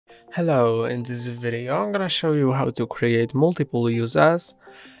Hello, in this video I'm gonna show you how to create multiple users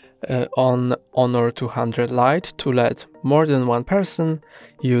on Honor 200 Lite to let more than one person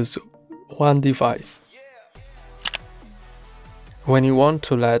use one device. When you want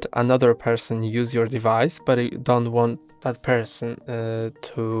to let another person use your device but you don't want that person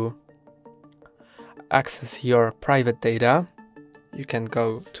to access your private data, you can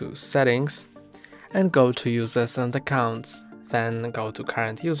go to Settings and go to Users and Accounts, then go to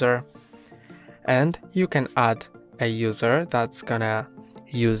Current User, and you can add a user that's gonna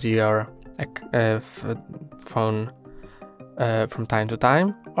use your phone from time to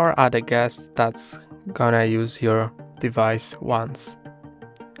time, or add a guest that's gonna use your device once.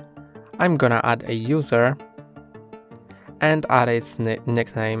 I'm gonna add a user and add its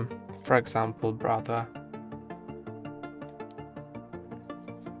nickname, for example, brother.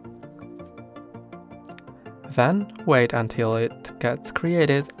 Then wait until it gets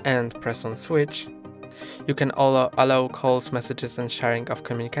created and press on switch. You can allow calls, messages and sharing of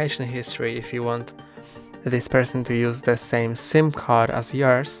communication history if you want this person to use the same SIM card as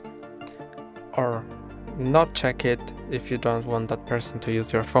yours, or not check it if you don't want that person to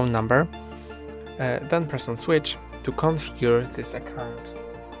use your phone number. Then press on switch to configure this account.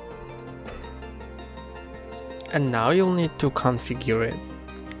 And now you'll need to configure it.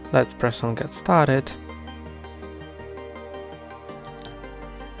 Let's press on get started.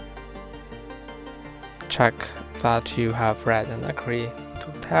 Check that you have read and agree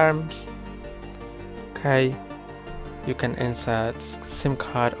to terms. Okay, you can insert SIM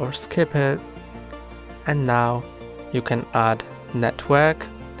card or skip it. And now you can add network.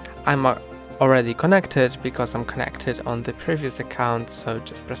 I'm already connected because I'm connected on the previous account, so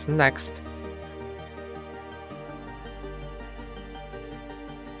just press next.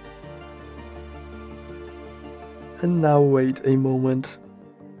 And now wait a moment.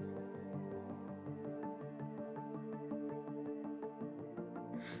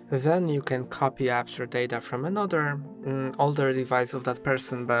 Then you can copy apps or data from another older device of that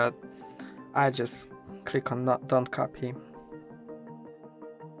person, but I just click on don't copy.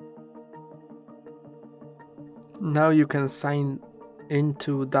 Now you can sign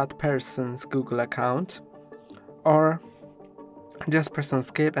into that person's Google account, or just press on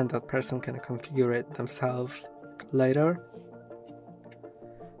skip and that person can configure it themselves later.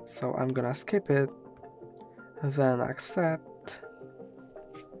 So I'm gonna skip it, then accept.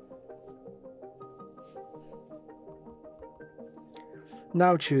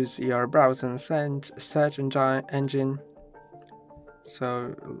 Now choose your browser and search engine.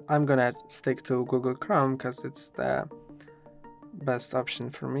 So I'm gonna stick to Google Chrome because it's the best option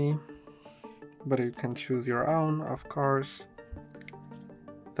for me, but you can choose your own, of course.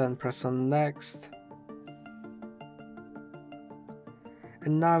 Then press on next.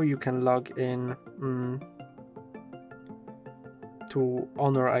 And now you can log in to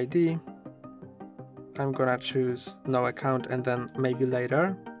Honor ID. I'm gonna choose no account and then maybe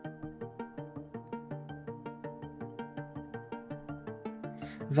later.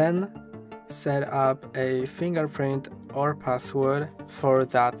 Then set up a fingerprint or password for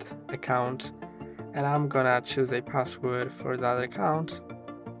that account, and I'm gonna choose a password for that account,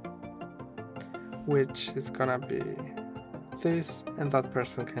 which is gonna be this, and that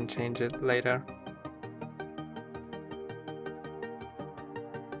person can change it later.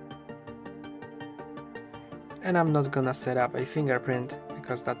 And I'm not gonna set up a fingerprint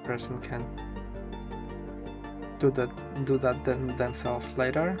because that person can do that themselves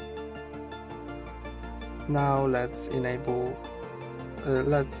later. Now let's enable,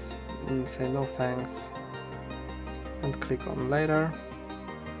 let's say no thanks and click on later.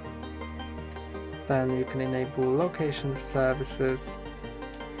 Then you can enable location services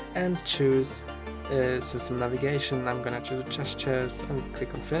and choose system navigation. I'm gonna choose gestures and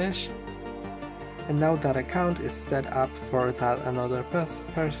click on finish. And now that account is set up for that another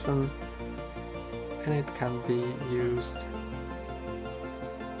person, and it can be used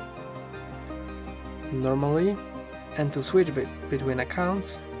normally. And to switch between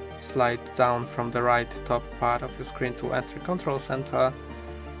accounts, slide down from the right top part of your screen to enter control center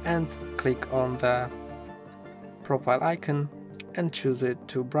and click on the profile icon and choose it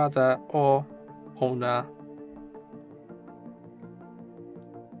to brother or owner.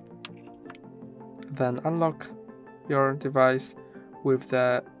 Then unlock your device with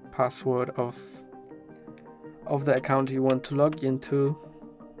the password of the account you want to log into,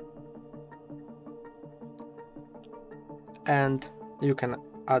 and you can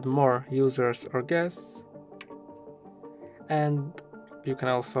add more users or guests, and you can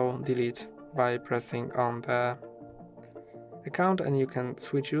also delete by pressing on the account and you can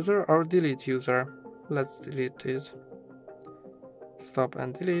switch user or delete user. Let's delete it. Stop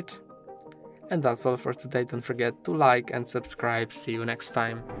and delete. And that's all for today. Don't forget to like and subscribe. See you next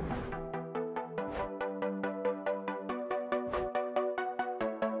time.